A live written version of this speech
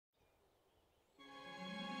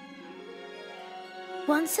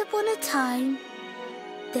Once upon a time,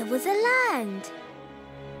 there was a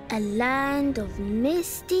land of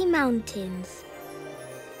misty mountains,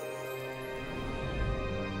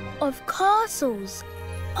 of castles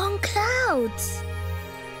on clouds,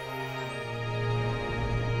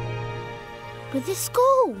 with a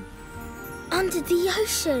school under the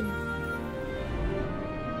ocean,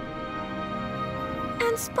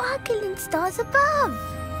 and sparkling stars above,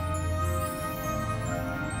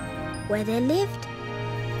 where there lived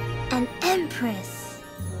an empress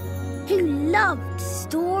who loved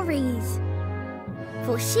stories,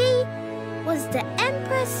 for she was the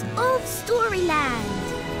Empress of Storyland.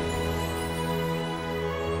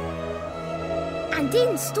 And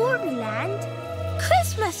in Storyland,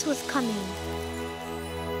 Christmas was coming.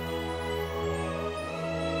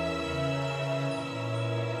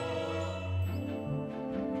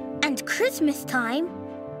 And Christmas time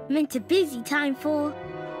meant a busy time for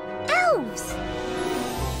elves.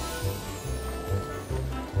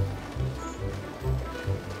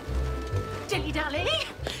 Dilly-dally!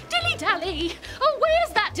 Dilly-dally! Oh,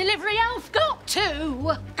 where's that delivery elf got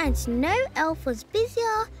to? And no elf was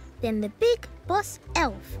busier than the big boss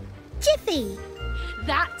elf, Jiffy.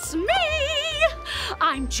 That's me!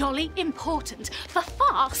 I'm jolly important for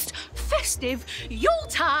fast, festive,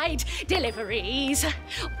 Yuletide deliveries.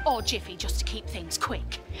 Or Jiffy, just to keep things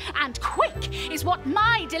quick. And quick is what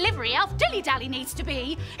my delivery elf Dilly-dally needs to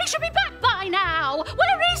be. He should be back by now.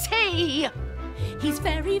 Where is he? He's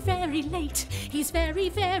very, very late. He's very,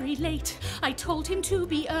 very late. I told him to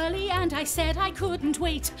be early and I said I couldn't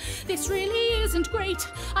wait. This really isn't great.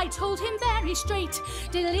 I told him very straight.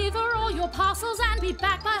 Deliver all your parcels and be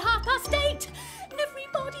back by 8:30.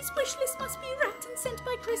 Everybody's wish list must be wrapped and sent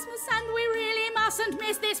by Christmas, and we really mustn't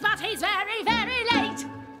miss this, but he's very, very late.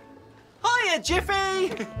 Hiya,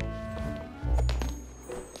 Jiffy!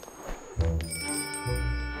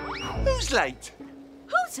 Who's late?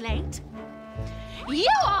 Who's late? You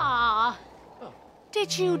are! Oh.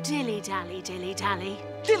 Did you dilly-dally, dilly-dally?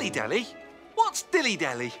 Dilly-dally? What's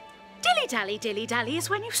dilly-dally? Dilly-dally, dilly-dally is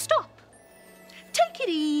when you stop. Take it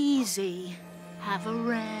easy. Have a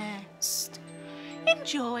rest.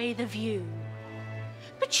 Enjoy the view.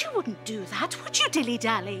 But you wouldn't do that, would you,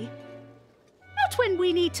 dilly-dally? Not when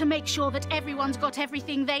we need to make sure that everyone's got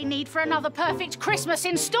everything they need for another perfect Christmas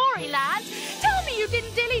in Storyland. Tell me you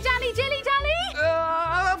didn't dilly-dally, dilly-dally?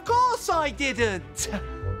 Of course I didn't.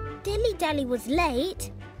 Dilly-dally was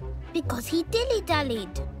late because he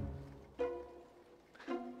dilly-dallied.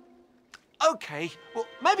 OK, well,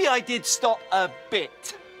 maybe I did stop a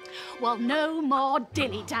bit. Well, no more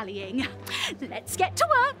dilly-dallying. Let's get to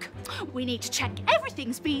work. We need to check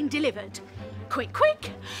everything's been delivered. Quick,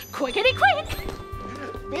 quick, quickety quick.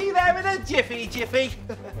 Be there in a jiffy, Jiffy.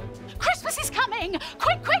 Christmas is coming.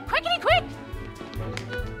 Quick, quick, quickety quick.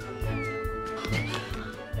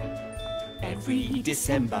 Every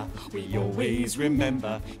December, we always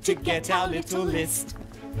remember to get our little list.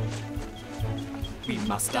 We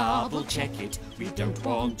must double check it, we don't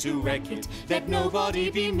want to wreck it, let nobody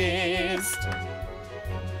be missed.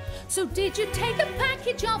 So did you take the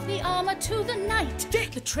package of the armour to the knight?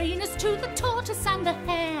 Tick! The trainers to the tortoise and the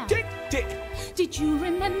hare? Tick, tick! Did you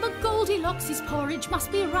remember Goldilocks' porridge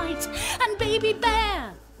must be right? And Baby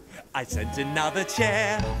Bear? I sent another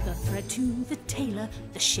chair. The thread to the tailor,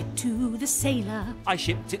 the ship to the sailor. I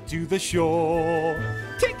shipped it to the shore.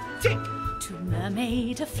 Tick, tick! To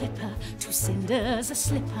Mermaid a flipper, to Cinders a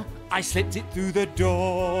slipper. I slipped it through the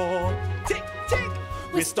door. Tick, tick!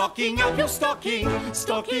 We're stocking up your stocking,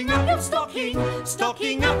 stocking up your stocking,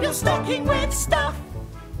 stocking up your stocking with stuff.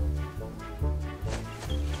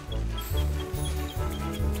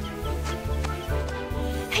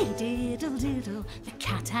 Hey diddle diddle, the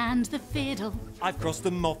cat and the fiddle. I've crossed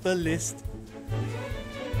them off the list.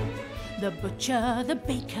 The butcher, the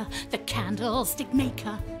baker, the candlestick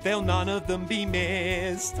maker. They'll none of them be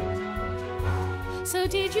missed. So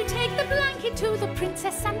did you take the blanket to the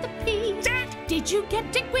princess and the pea? Tick! Did you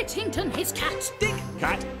get Dick Whittington his cat? Tick,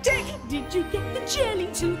 cat, tick! Did you get the jelly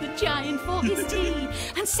to the giant for his tea?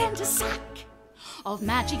 And send a sack of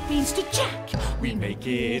magic beans to Jack? We make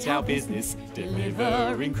it our business,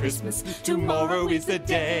 delivering Christmas. Tomorrow is the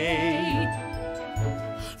day.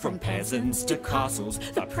 From peasants to castles,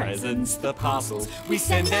 the presents, the parcels, we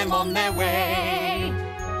send them on their way.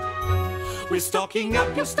 We're stocking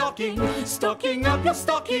up your stocking, stocking up your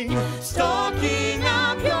stocking, stocking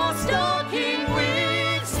up your stocking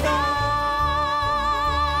with stuff.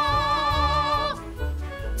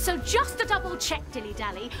 So just to double check,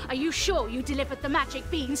 dilly-dally, are you sure you delivered the magic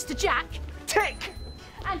beans to Jack? Tick!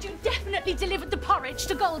 And you definitely delivered the porridge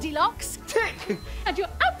to Goldilocks. Tick! And you're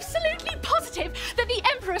absolutely positive that the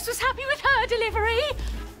Empress was happy with her delivery.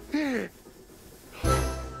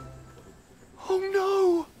 Oh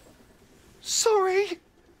no! Sorry!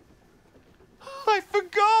 I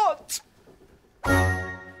forgot!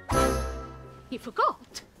 You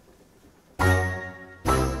forgot?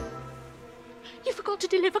 You forgot to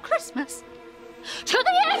deliver Christmas? To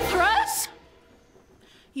the Empress?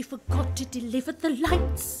 You forgot to deliver the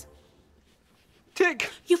lights? Tick!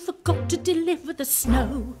 You forgot to deliver the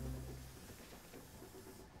snow?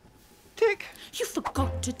 Tick! You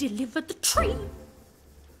forgot to deliver the tree?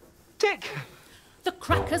 Tick! The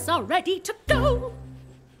crackers are ready to go.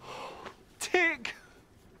 Tick!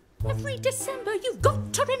 Every December you've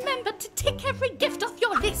got to remember to tick every gift off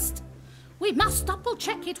your list. We must double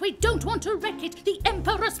check it, we don't want to wreck it. The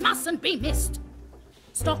Empress mustn't be missed.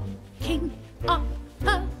 Stocking up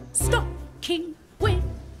her stocking with.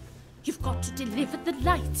 You've got to deliver the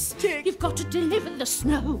lights. Tick. You've got to deliver the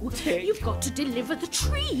snow. Tick. You've got to deliver the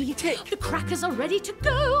tree. Tick. The crackers are ready to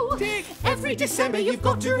go. Tick. Every December you've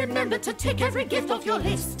got to remember to tick every gift off your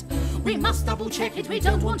list. We must double check it, we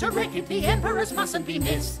don't want to wreck it. The Empress mustn't be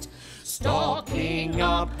missed. Stocking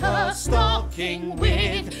up her stocking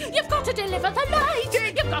with. You've got to deliver the light.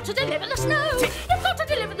 You've got to deliver the snow. You've got to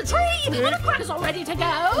deliver the tree. And the crackers are ready to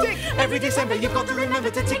go. Every December you've got to remember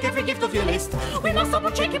to tick every gift off your list. We must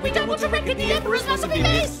double check it, we don't want to wreck it. The Empress mustn't be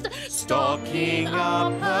missed. Stocking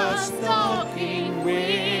up her stocking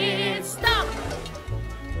with. Stop.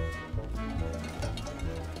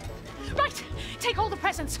 Right, take all the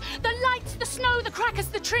presents. The lights, the snow, the crackers,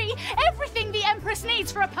 the tree. Everything the Empress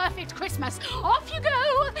needs for a perfect Christmas. Off you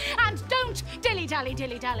go. And don't dilly-dally,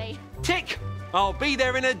 dilly-dally. Tick! I'll be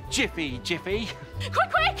there in a jiffy.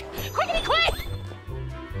 Quick! Quickity quick!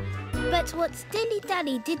 But what Dilly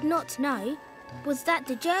Dally did not know was that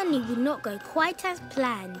the journey would not go quite as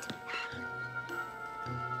planned.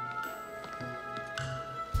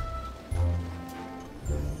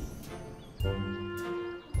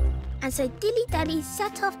 And so Dilly Dally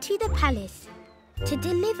set off to the palace to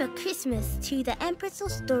deliver Christmas to the Empress of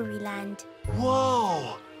Storyland.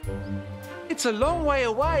 Whoa! It's a long way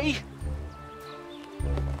away.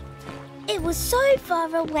 It was so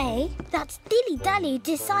far away that Dilly Dally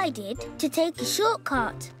decided to take a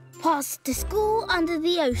shortcut past the school under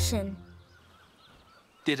the ocean.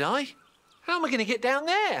 Did I? How am I going to get down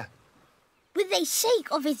there? With a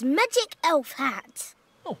shake of his magic elf hat.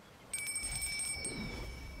 Oh.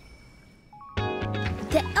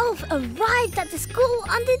 The elf arrived at the school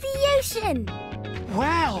under the ocean.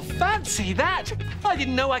 Wow, fancy that! I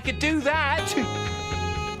didn't know I could do that.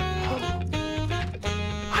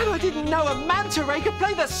 And I didn't know a manta ray could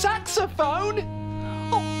play the saxophone.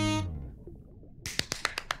 Oh.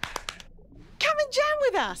 Come and jam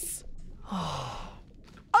with us.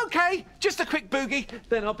 OK, just a quick boogie,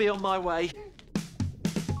 then I'll be on my way.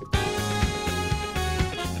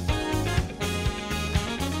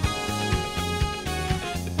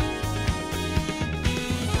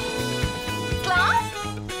 Class,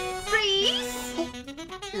 freeze.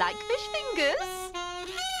 Like fish fingers.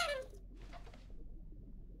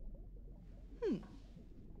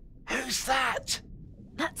 Who's that?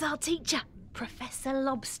 That's our teacher, Professor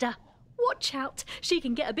Lobster. Watch out, she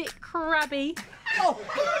can get a bit crabby. I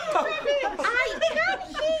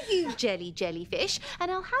can hear you, jellyfish, and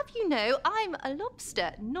I'll have you know I'm a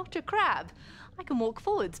lobster, not a crab. I can walk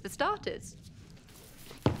forwards for starters.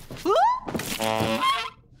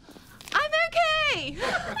 I'm okay!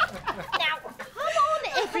 Now, come on,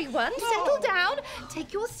 everyone, settle down.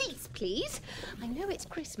 Take your seats, please. I know it's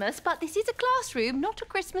Christmas, but this is a classroom, not a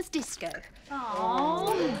Christmas disco.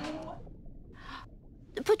 Aww.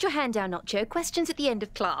 Put your hand down, Nacho. Questions at the end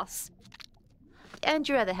of class. And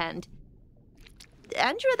your other hand.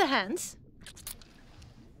 And your other hands.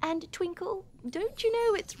 And Twinkle, don't you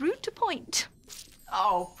know it's rude to point?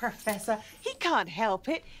 Oh, Professor, he can't help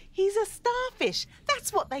it. He's a starfish.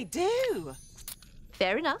 That's what they do.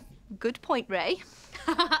 Fair enough. Good point, Ray.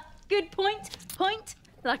 Good point. Point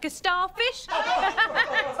like a starfish.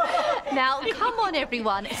 Now, come on,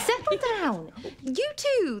 everyone. Settle down. You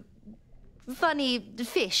two, funny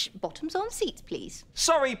fish, bottoms on seats, please.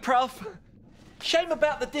 Sorry, Prof. Shame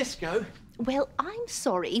about the disco. Well, I'm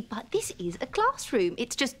sorry, but this is a classroom.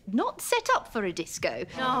 It's just not set up for a disco.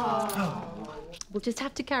 Oh. We'll just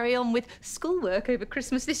have to carry on with schoolwork over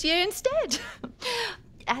Christmas this year instead.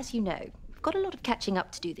 As you know, we've got a lot of catching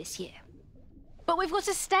up to do this year. But we've got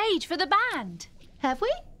a stage for the band. Have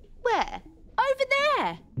we? Where? Over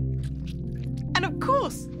there. And of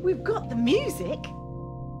course, we've got the music.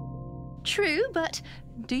 True, but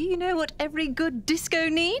do you know what every good disco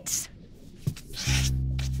needs?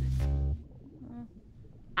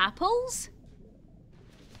 Apples?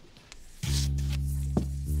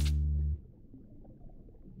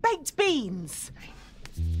 Baked beans.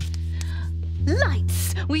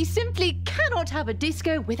 Lights! We simply cannot have a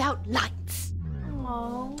disco without lights.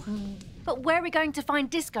 Oh. But where are we going to find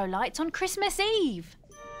disco lights on Christmas Eve?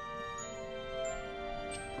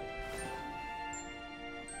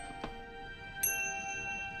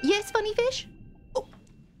 Yes, Funny Fish? Oh,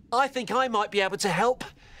 I think I might be able to help.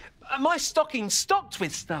 My stocking's stocked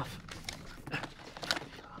with stuff.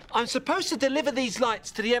 I'm supposed to deliver these lights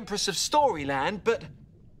to the Empress of Storyland, but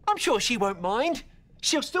I'm sure she won't mind.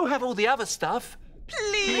 She'll still have all the other stuff.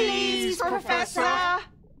 Please, Professor. Oh,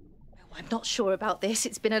 I'm not sure about this.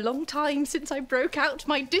 It's been a long time since I broke out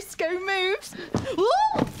my disco moves.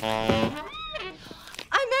 Ooh! I'm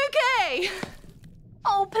okay.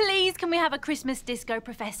 Oh, please, can we have a Christmas disco,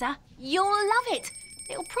 Professor? You'll love it.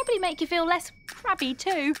 It'll probably make you feel less crabby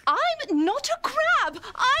too. I'm not a crab.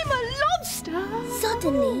 I'm a lobster.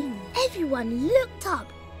 Suddenly, everyone looked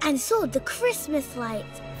up and saw the Christmas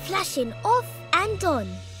lights flashing off and on,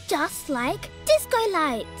 just like disco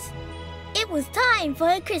lights. It was time for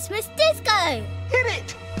a Christmas disco. Hit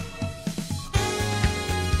it!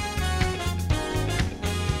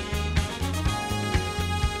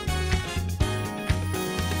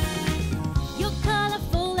 You're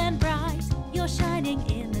colourful and bright, you're shining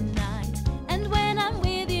in the night. And when I'm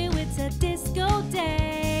with you, it's a disco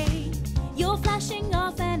day. You're flashing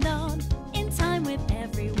off and on, in time with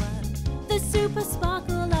everyone. The super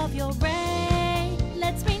sparkle of your ray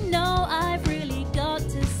lets me know I've really got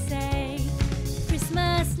to say.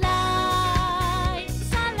 Christmas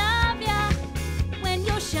lights, I love ya. When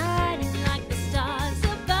you're shining like the stars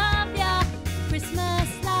above ya. Christmas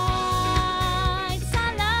lights,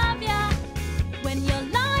 I love ya. When you're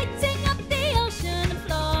lighting up the ocean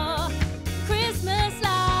floor. Christmas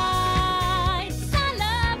lights, I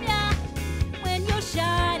love ya. When you're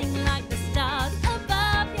shining like the stars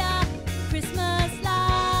above ya. Christmas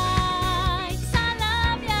lights, I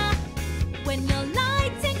love ya. When you're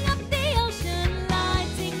lighting up the ocean,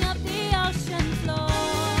 lighting up the ocean floor.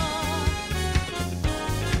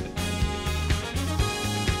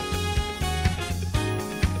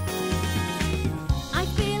 I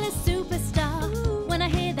feel a superstar when I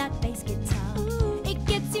hear that bass guitar. It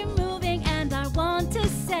gets you moving, and I want to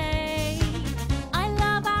say, I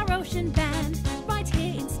love our ocean band right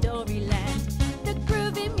here in Storyland. The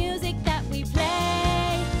groovy music that we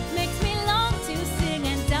play makes me long to sing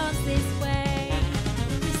and dance this way.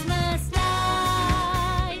 Christmas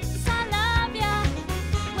lights, I love ya.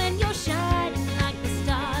 When you're shining like the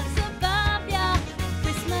stars above ya.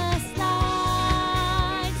 Christmas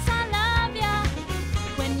lights, I love ya.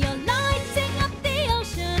 When you're lighting up the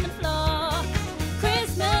ocean floor.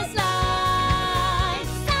 Christmas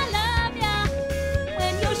lights, I love ya.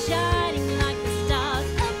 When you're shining like the stars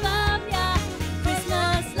above ya.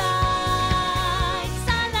 Christmas lights,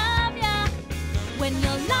 I love ya. When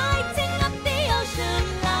you're lighting up the ocean,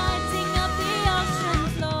 lighting up the ocean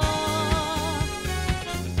floor.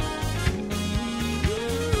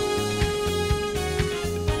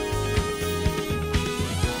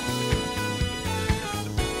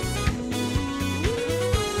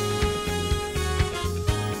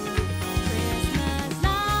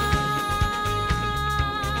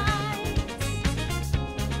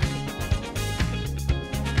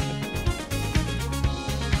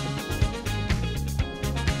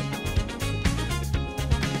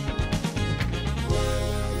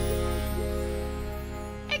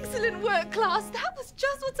 Christmas Excellent work, class. That was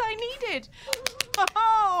just what I needed.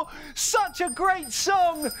 Oh, such a great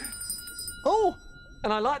song! Oh,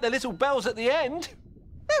 and I like the little bells at the end.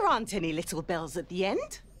 There aren't any little bells at the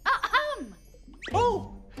end. Ahem.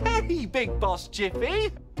 Oh, hey, Big Boss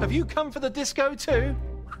Jiffy. Have you come for the disco too?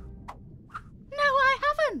 No, I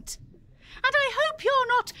haven't. And I hope you're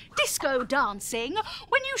not disco dancing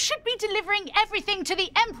when you should be delivering everything to the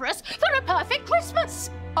Empress for a perfect Christmas.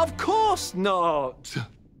 Of course not.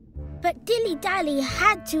 But Dilly Dally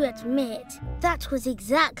had to admit that was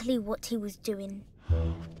exactly what he was doing.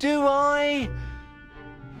 Do I?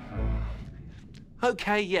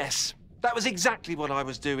 Okay, yes. That was exactly what I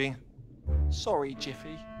was doing. Sorry,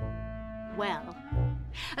 Jiffy. Well,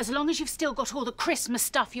 as long as you've still got all the Christmas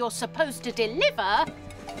stuff you're supposed to deliver,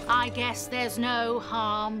 I guess there's no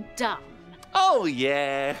harm done. Oh,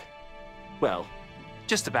 yeah. Well,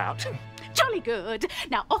 just about. Jolly good.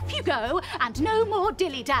 Now off you go, and no more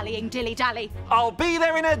dilly-dallying, dilly-dally. I'll be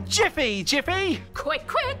there in a jiffy, Jiffy. Quick,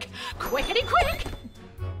 quick, quickety quick.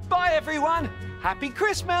 Bye, everyone. Happy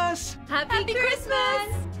Christmas! Happy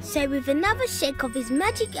Christmas! So with another shake of his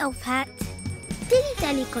magic elf hat,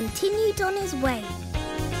 Dilly-Dally continued on his way.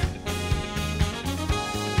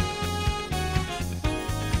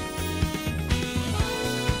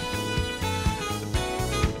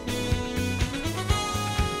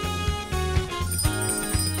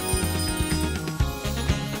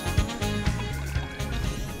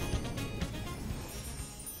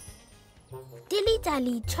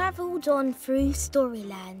 Dilly-Dally travelled on through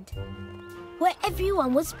Storyland, where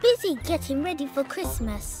everyone was busy getting ready for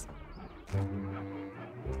Christmas.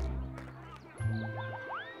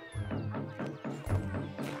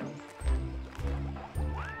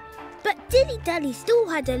 But Dilly-Dally still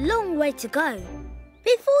had a long way to go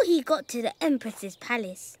before he got to the Empress's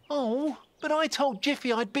palace. Oh, but I told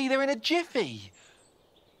Jiffy I'd be there in a jiffy.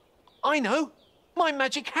 I know, my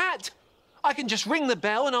magic hat. I can just ring the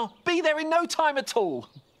bell and I'll be there in no time at all.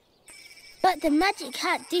 But the magic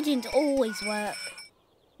hat didn't always work.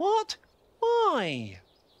 What? Why?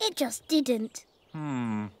 It just didn't.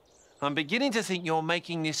 I'm beginning to think you're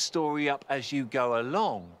making this story up as you go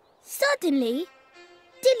along. Suddenly,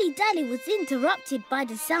 Dilly-Dally was interrupted by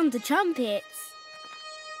the sound of trumpets.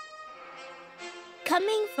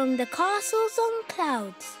 Coming from the castles on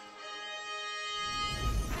clouds.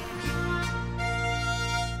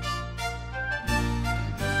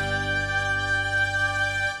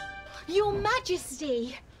 Your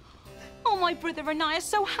Majesty! Oh, my brother and I are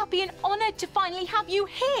so happy and honoured to finally have you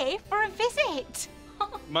here for a visit.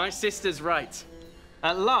 My sister's right.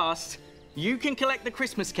 At last, you can collect the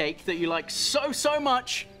Christmas cake that you like so, so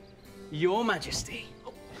much. Your Majesty.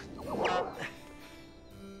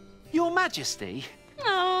 Your Majesty?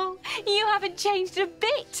 Oh, you haven't changed a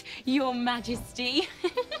bit, Your Majesty.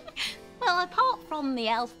 Well, apart from the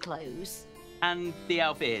elf clothes. And the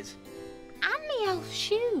elf ears. And the elf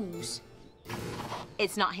shoes.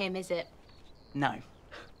 It's not him, is it? No.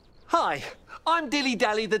 Hi, I'm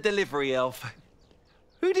Dilly-Dally the delivery elf.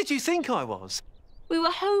 Who did you think I was? We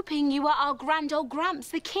were hoping you were our grand old Gramps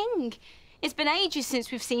the King. It's been ages since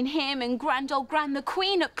we've seen him and grand old Gran the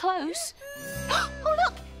Queen up close. Oh,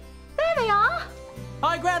 look! There they are!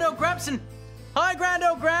 Hi, Grand Old Grabson. Hi, Grand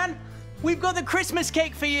Old Gran. We've got the Christmas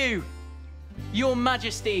cake for you. Your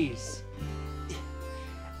Majesties.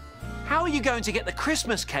 How are you going to get the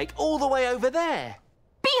Christmas cake all the way over there?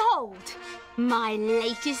 Behold, my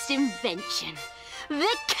latest invention,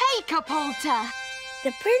 the cake-apolter.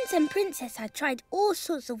 The prince and princess had tried all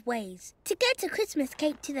sorts of ways to get a Christmas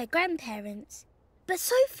cake to their grandparents. But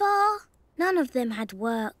so far, none of them had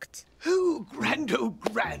worked. Oh, Grand old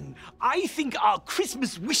Gran, I think our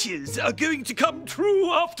Christmas wishes are going to come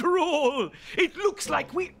true after all. It looks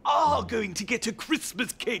like we are going to get a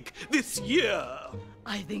Christmas cake this year.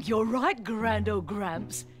 I think you're right, Grand old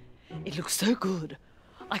Gramps. It looks so good.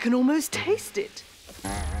 I can almost taste it.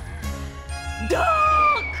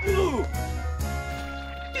 Dark!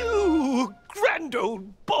 Oh, grand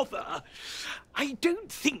old bother. I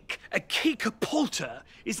don't think a cake-apolter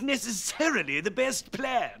is necessarily the best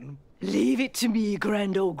plan. Leave it to me,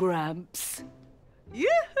 Grand old Gramps.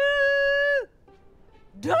 Yoo-hoo!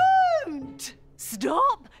 Don't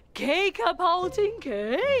stop cake-apolting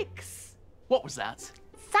cakes. What was that?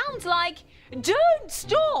 Sounds like, don't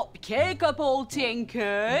stop cake-apolting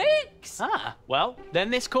cakes. Ah, well, then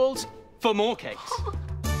this calls for more cakes.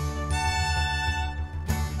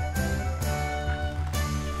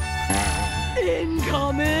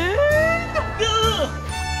 Incoming!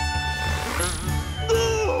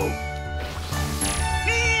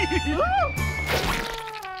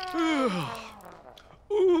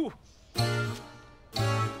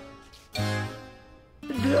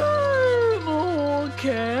 No more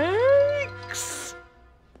cakes!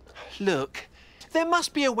 Look, there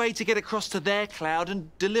must be a way to get across to their cloud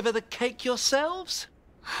and deliver the cake yourselves.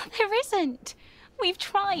 There isn't. We've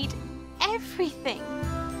tried everything.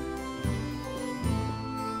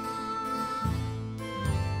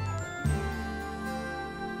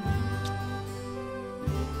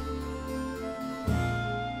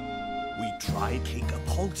 Tried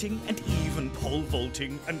cake-apolting and even pole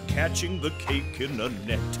vaulting and catching the cake in a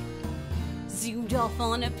net. Zoomed off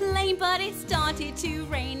on a plane, but it started to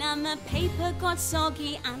rain and the paper got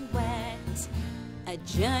soggy and wet. A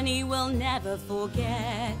journey we'll never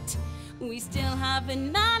forget. We still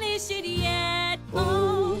haven't managed it yet.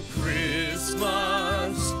 Oh,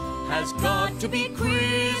 Christmas has got to be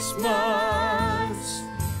Christmas.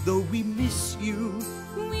 Though we miss you,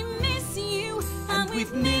 we miss you, and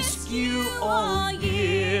we've missed you all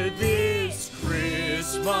year. This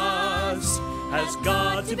Christmas has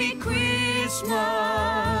got to be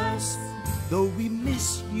Christmas. though we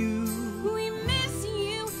miss you, we miss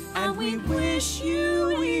we wish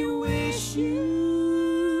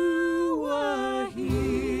you were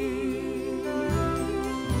here.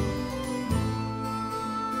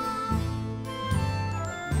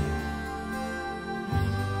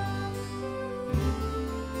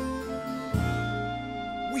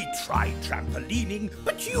 We tried trampolining,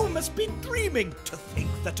 but you must be dreaming to think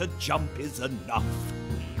that a jump is enough.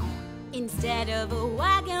 Instead of a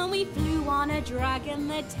wagon, we flew on a dragon.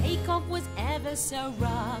 The takeoff was ever so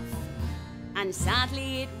rough, and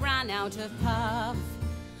sadly it ran out of puff,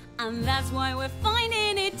 and that's why we're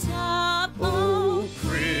finding it tough. Oh,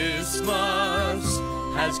 Christmas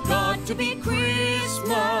has got to be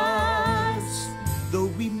Christmas. Though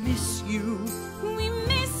we miss you,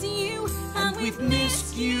 and we've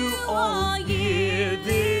missed you all year.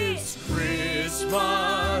 This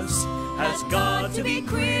Christmas has got to be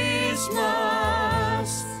Christmas.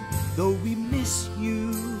 though we miss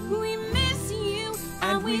you,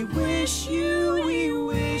 and we wish you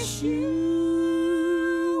were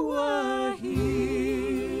here.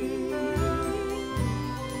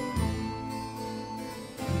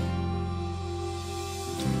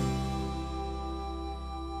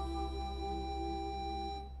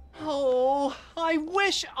 Oh, I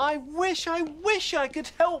wish I could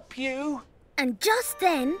help you. And just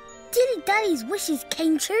then, Dilly Dally's wishes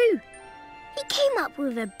came true. He came up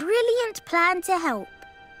with a brilliant plan to help.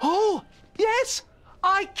 Oh, yes,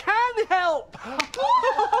 I can help.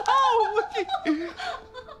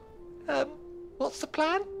 What's the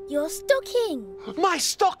plan? Your stocking. My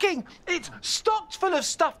stocking! It's stocked full of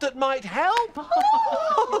stuff that might help.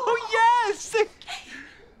 Oh, yes!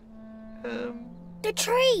 The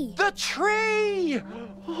tree. The tree!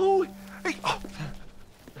 Oh,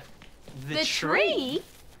 The tree?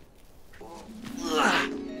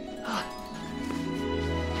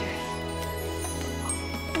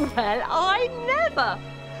 Well, I never!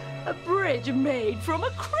 A bridge made from a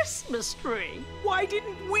Christmas tree. why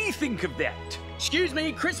didn't we think of that? Excuse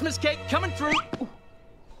me, Christmas cake coming through. Ooh.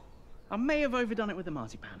 I may have overdone it with the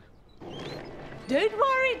marzipan. Don't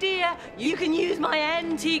worry, dear. You can use my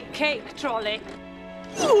antique cake trolley.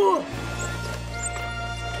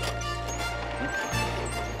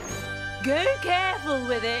 Go careful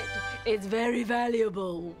with it. It's very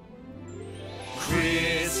valuable.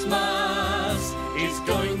 Christmas is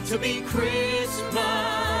going to be Christmas.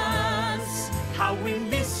 How we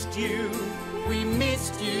missed you,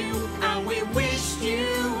 and we wished you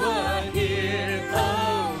were here.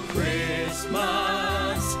 Oh,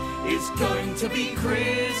 Christmas is going to be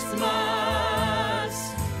Christmas.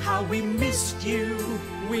 How we missed you,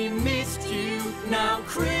 now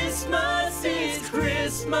Christmas is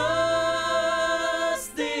Christmas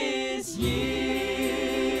this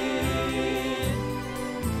year.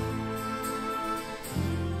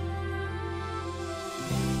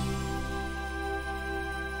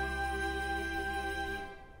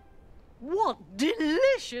 What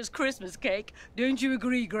delicious Christmas cake. Don't you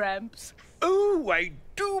agree, Gramps? Oh, I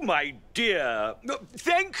do, my dear.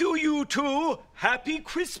 Thank you, you two. Happy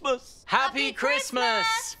Christmas. Happy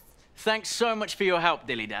Christmas! Thanks so much for your help,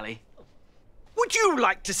 Dilly Dally. Would you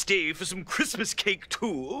like to stay for some Christmas cake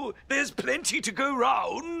too? There's plenty to go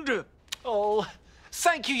round. oh,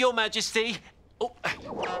 thank you, Your Majesty. Oh,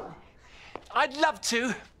 I'd love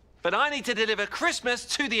to, but I need to deliver Christmas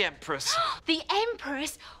to the Empress. The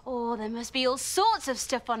Empress? Oh, there must be all sorts of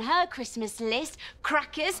stuff on her Christmas list.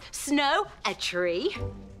 Crackers, snow, a tree.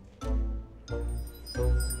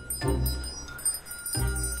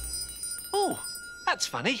 Oh, that's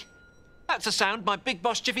funny. That's a sound my Big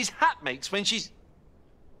Boss Jiffy's hat makes when she's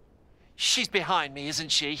behind me, isn't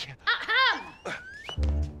she? Ahem!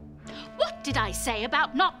 What did I say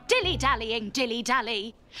about not dilly-dallying,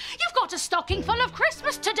 dilly-dally? You've got a stocking full of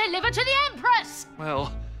Christmas to deliver to the Empress!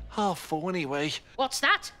 Well, half full anyway. What's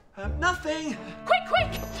that? Nothing. Quick,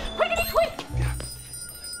 quick! Quickity, quick!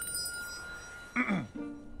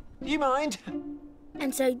 You mind?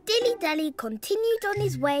 And so Dilly Dally continued on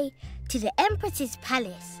his way to the Empress's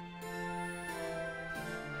palace.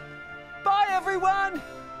 Bye, everyone.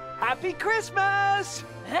 Happy Christmas.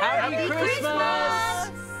 Happy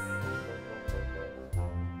Christmas!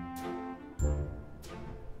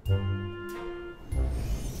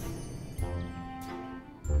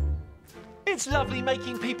 It's lovely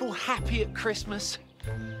making people happy at Christmas,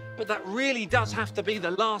 but that really does have to be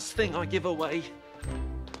the last thing I give away.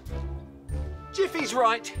 Jiffy's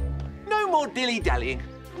right. No more dilly-dallying.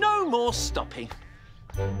 No more stopping.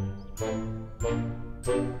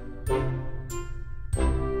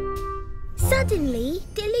 Suddenly,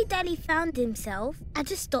 Dilly Dally found himself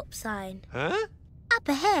at a stop sign. Huh? Up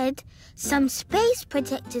ahead, some space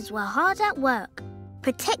protectors were hard at work.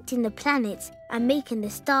 protecting the planets and making the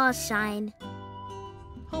stars shine.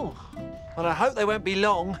 Oh, well, I hope they won't be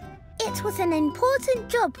long. It was an important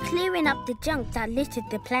job clearing up the junk that littered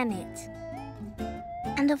the planet.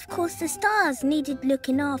 And of course the stars needed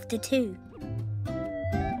looking after too.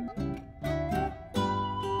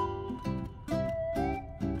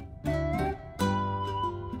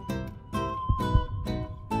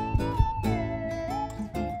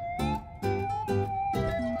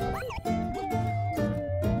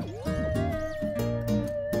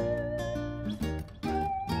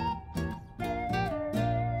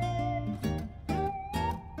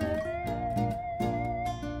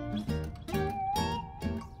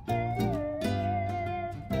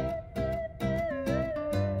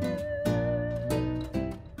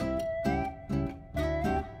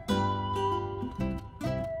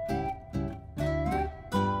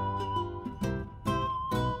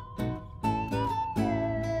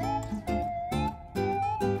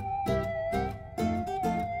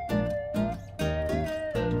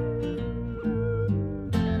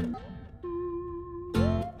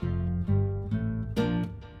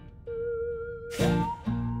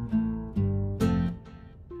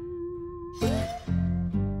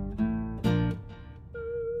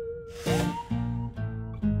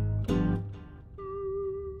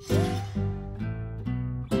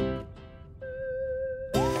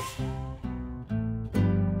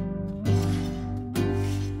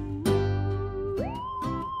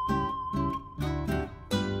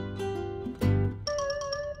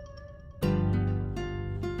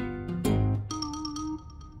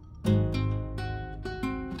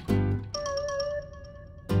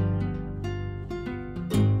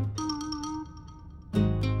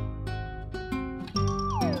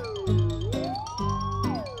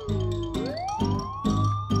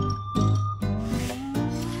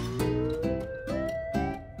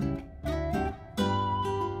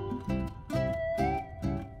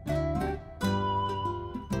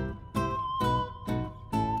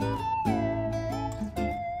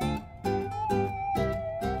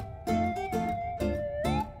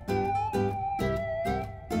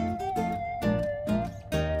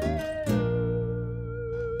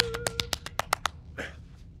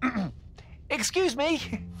 Excuse me.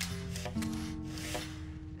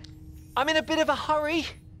 I'm in a bit of a hurry.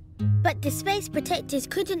 But the space protectors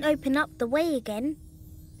couldn't open up the way again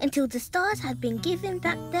until the stars had been given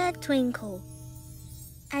back their twinkle.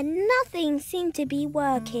 And nothing seemed to be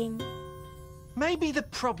working. Maybe the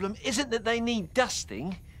problem isn't that they need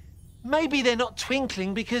dusting. Maybe they're not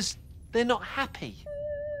twinkling because they're not happy.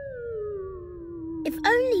 If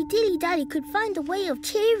only Dilly Dally could find a way of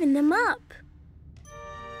cheering them up.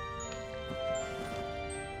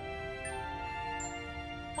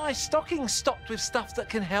 My stocking's stocked with stuff that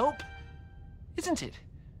can help, isn't it?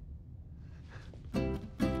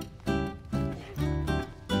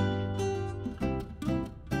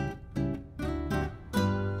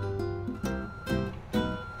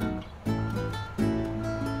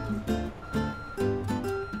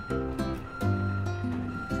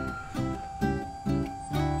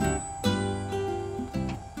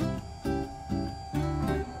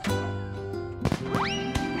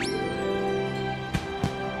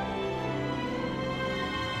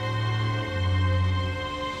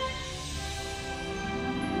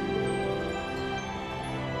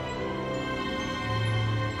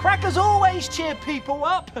 Crackers always cheer people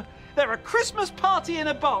up. They're a Christmas party in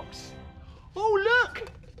a box. Oh, look!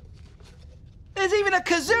 There's even a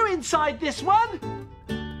kazoo inside this one.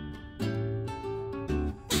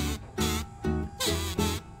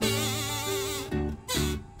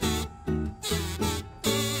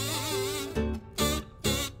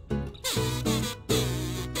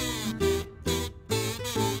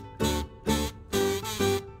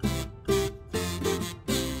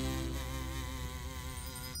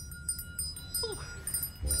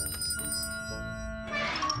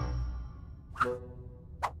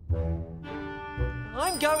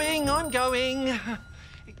 I'm going.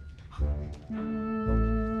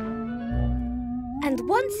 And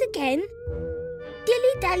once again,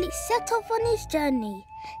 Dilly Dally set off on his journey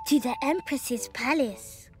to the Empress's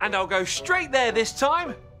palace. And I'll go straight there this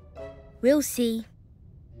time. We'll see.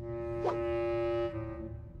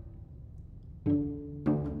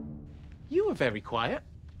 You were very quiet.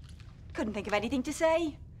 Couldn't think of anything to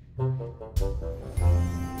say.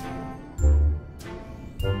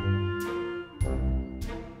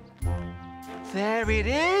 There it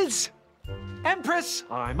is! Empress,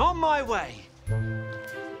 I'm on my way.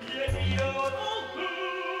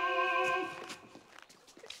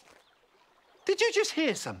 Did you just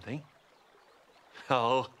hear something?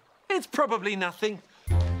 Oh, it's probably nothing.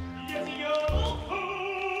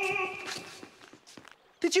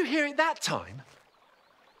 Did you hear it that time?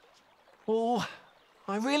 Oh,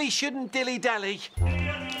 I really shouldn't dilly-dally.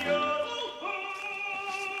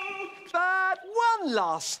 But one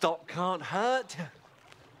last stop can't hurt.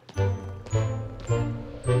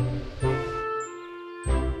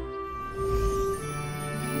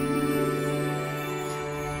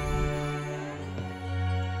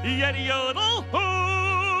 Yeti yodel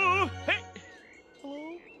hoo! Hey!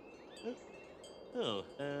 Hello?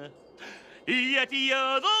 Yeti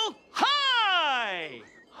yodel hi!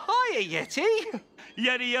 Hiya, Yeti.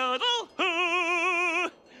 Yeti yodel hoo!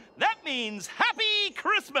 That means Happy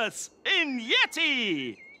Christmas in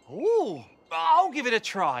Yeti! Oh, I'll give it a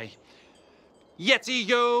try. Yeti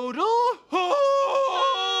yodel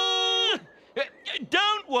hoo!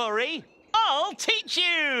 Don't worry, I'll teach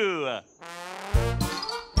you!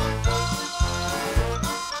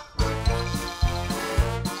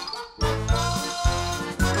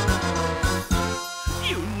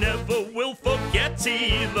 Will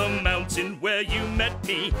forget-y the mountain where you met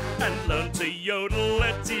me and learn to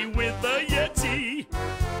yodel-etty with a Yeti.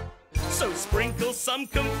 So sprinkle some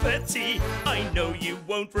confetti, I know you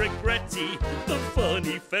won't regret-y the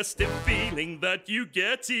funny festive feeling that you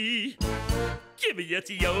get-y. Give a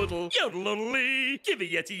Yeti yodel, yodel-odel-lee. Give a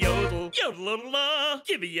Yeti yodel, yodel-odel-la.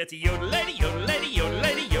 Give a Yeti yodel-etty, yodel-etty,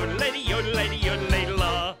 yodel-etty, yodel-etty, yodel-etty,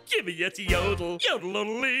 yodel-etty-la. Give a Yeti yodel,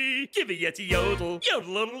 yodel-odel-lee. Give a Yeti yodel,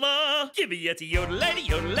 yodel-odel-la. Give a Yeti yodel-etty,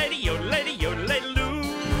 yodel-etty, yodel-etty, yodel-etty-loo.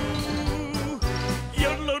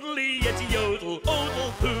 Yodel-odel-lee, Yeti yodel,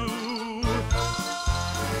 odel-hoo.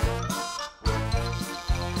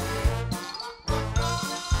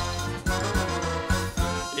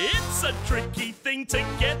 It's a tricky thing to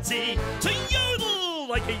get-y, to yodel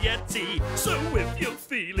like a Yeti. So if you're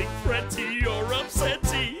feeling fretty or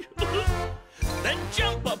upsetty, then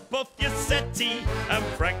jump up off your settee and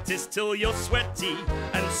practice till you're sweaty,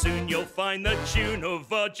 and soon you'll find the tune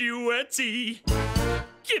of a duetty.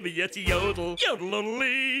 Give a Yeti yodel,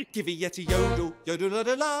 yodel-odel-lee. Give a Yeti yodel,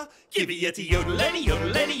 yodel-odel-la. Give a Yeti yodel-etty,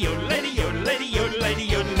 yodel-etty, yodel-etty, yodel-etty, yodel-etty,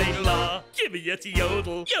 yodel-etty-la. Give a Yeti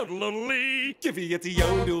yodel, yodel-odel-lee. Give a Yeti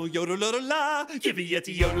yodel, yodel-odel-la. Give a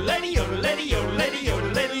Yeti yodel-etty, yodel-etty, yodel-etty,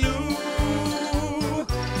 yodel-etty-loo.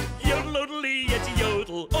 Yodel-odel-lee, Yeti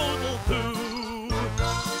yodel, odel-hoo.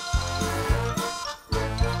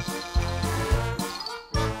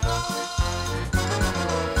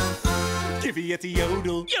 Give a Yeti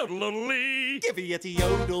yodel, yodel-odel-lee. Give a Yeti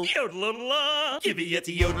yodel, yodel-odel-la. Give a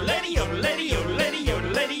Yeti yodel-etty, yodel-etty, yodel-etty,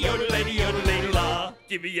 yodel-etty, yodel-etty, yodel-etty-la.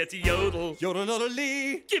 Give a Yeti yodel,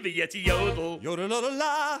 yodel-odel-lee. Give a Yeti yodel,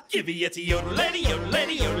 yodel-odel-la. Give a Yeti yodel-etty,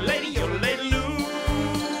 yodel-etty, yodel-etty, yodel-etty-loo.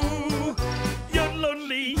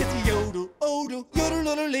 Yodel-odel-lee, Yeti yodel, odel,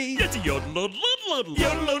 yodel-odel-lee. Yeti yodel, odel-odel-odel.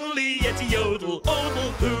 Yodel-odel-lee, Yeti yodel,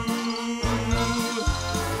 odel-hoo.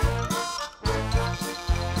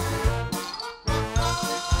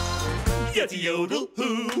 Yeti yodel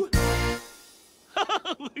hoo.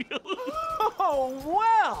 Oh,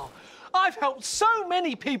 well, I've helped so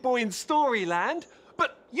many people in Storyland,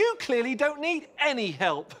 but you clearly don't need any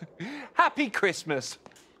help. Happy Christmas.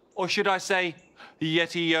 Or should I say,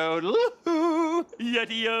 Yeti yodel hoo.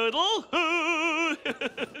 Yeti yodel hoo.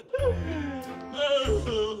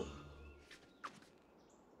 Oh.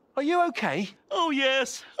 Are you okay? Oh,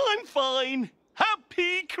 yes, I'm fine.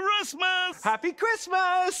 Happy Christmas! Happy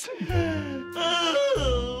Christmas!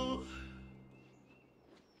 Oh.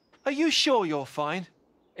 Are you sure you're fine?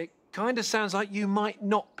 It kind of sounds like you might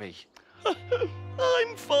not be.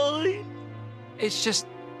 I'm fine. It's just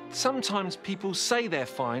sometimes people say they're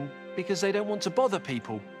fine because they don't want to bother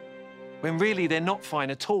people, when really they're not fine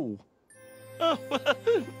at all. Oh,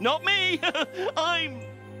 not me. I'm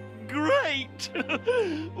great.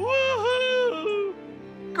 Woohoo!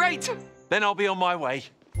 Great! Then I'll be on my way.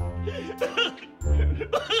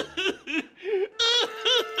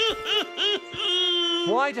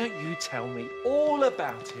 Why don't you tell me all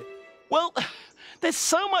about it? Well, there's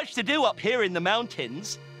so much to do up here in the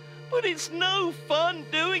mountains, but it's no fun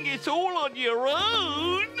doing it all on your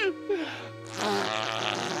own.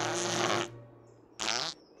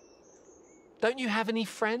 Don't you have any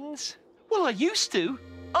friends? Well, I used to.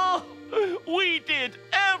 Oh, we did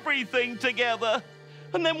everything together.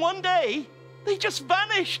 And then one day, they just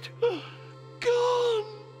vanished. Gone.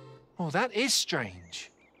 Oh, that is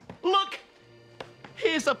strange. Look,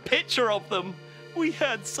 here's a picture of them. We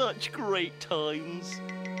had such great times.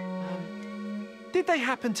 Did they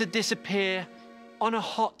happen to disappear on a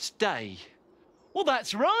hot day? Well,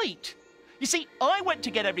 that's right. You see, I went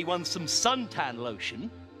to get everyone some suntan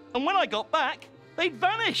lotion, and when I got back, they'd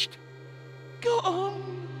vanished. Gone.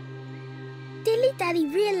 Dilly Daddy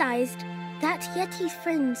realised That Yeti's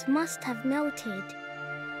friends must have melted,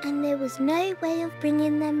 and there was no way of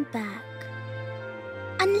bringing them back.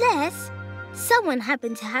 Unless someone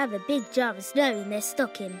happened to have a big jar of snow in their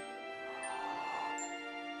stocking.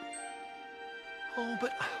 Oh,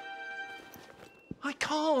 but I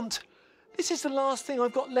can't. This is the last thing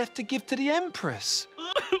I've got left to give to the Empress.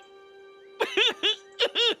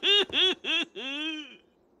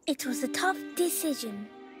 It was a tough decision,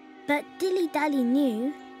 but Dilly Dally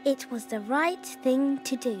knew it was the right thing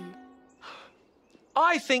to do.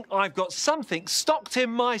 I think I've got something stocked in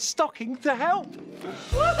my stocking to help.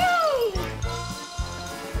 Woohoo!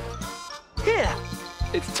 Here,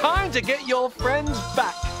 it's time to get your friends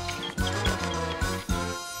back.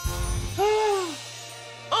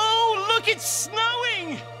 Oh, look, it's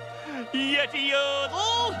snowing!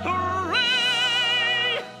 Yeti-yodel,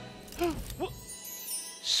 hooray!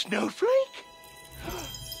 Snowflake?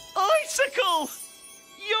 Icicle!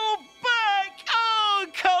 You're back! Oh,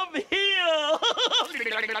 come here!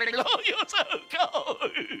 Oh, you're so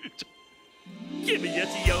cold! Give me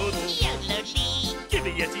Yeti-yodel. Yodelody. Give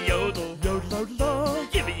me Yeti-yodel. Yodel-la.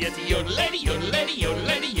 Give me Yeti-yodel-lady, yodel-lady,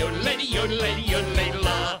 yodel-lady, yodel-lady, yodel-lady,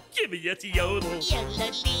 yodel-lady-la. Give me Yeti-yodel.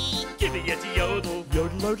 Yodelody. Give me Yeti-yodel.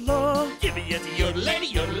 Yodel-la. Give me Yeti-yodel-lady,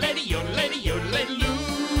 yodel-lady, yodel-lady, yodel-lady-loo.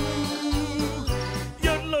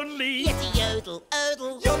 Yodel-only. Yeti-yodel,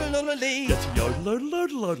 odel. Yodel-only.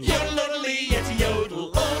 Yeti-yodel-odel-odel. Yodel-only.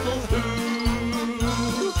 Yeti-yodel-odel-hoo.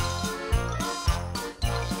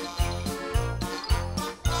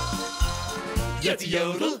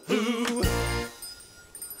 Yeti-yodel-hoo.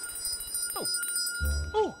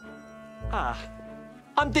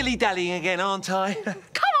 I'm dilly-dallying again, aren't I?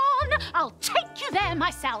 Come on, I'll take you there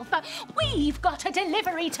myself. We've got a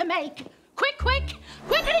delivery to make. Quick, quick,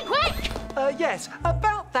 quickety quick! Yes,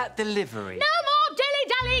 about that delivery. No more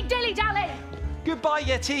dilly-dallying, dilly-dally. Goodbye,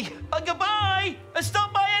 Yeti. Goodbye!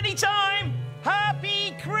 Stop by any time!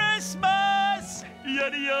 Happy Christmas!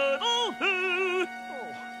 Yeti-yodel-hoo.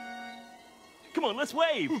 Come on, let's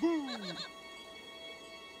wave.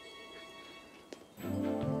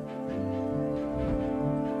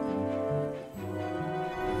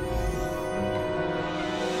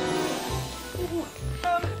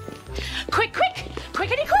 Quick, quick,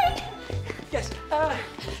 quickety quick! Yes, To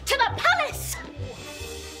the palace!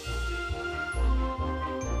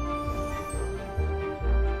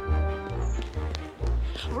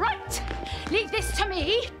 Right, leave this to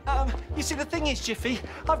me. you see, the thing is, Jiffy,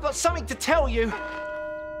 I've got something to tell you.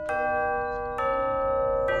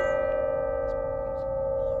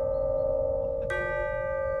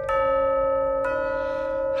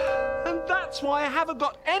 And that's why I haven't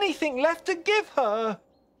got anything left to give her.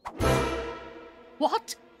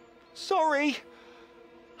 What? Sorry.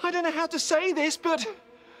 I don't know how to say this, but...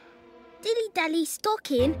 Dilly Dally's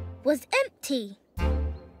stocking was empty.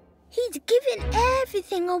 He'd given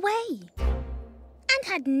everything away and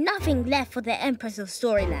had nothing left for the Empress of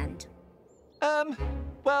Storyland.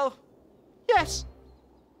 Well, yes,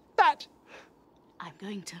 that. I'm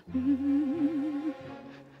going to...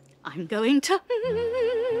 I'm going to...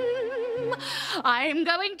 I'm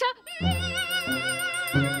going to...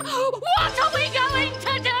 What are we going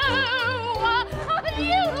to do?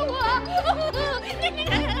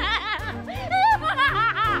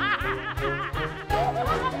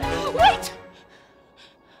 Wait!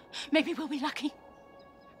 Maybe we'll be lucky.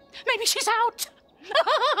 Maybe she's out.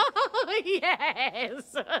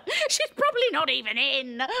 Yes. She's probably not even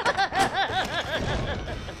in.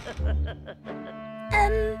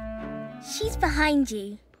 She's behind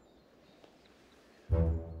you.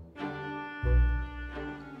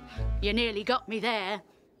 You nearly got me there.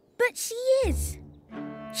 But she is.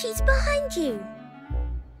 She's behind you.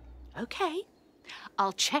 OK.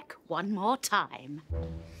 I'll check one more time.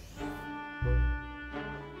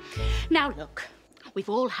 Now, look. We've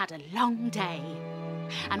all had a long day.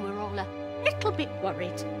 And we're all a little bit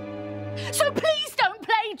worried. So please don't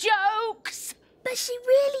play jokes! But she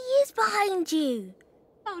really is behind you.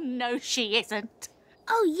 Oh, no, she isn't.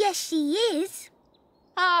 Oh, yes, she is.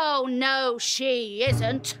 Oh, no, she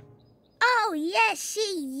isn't. Oh, yes, she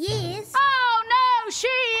is. Oh, no, she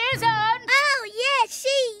isn't. Oh, yes,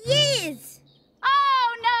 she is.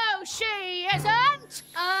 Oh, no, she isn't.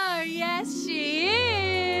 Oh, yes, she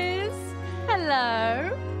is.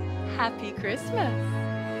 Hello. Happy Christmas.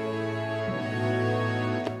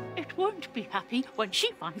 It won't be happy when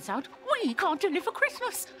she finds out we can't deliver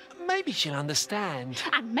Christmas. Maybe she'll understand.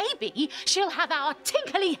 And maybe she'll have our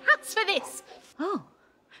tinkly hats for this. Oh,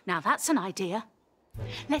 now that's an idea.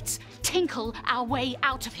 Let's tinkle our way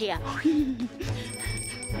out of here.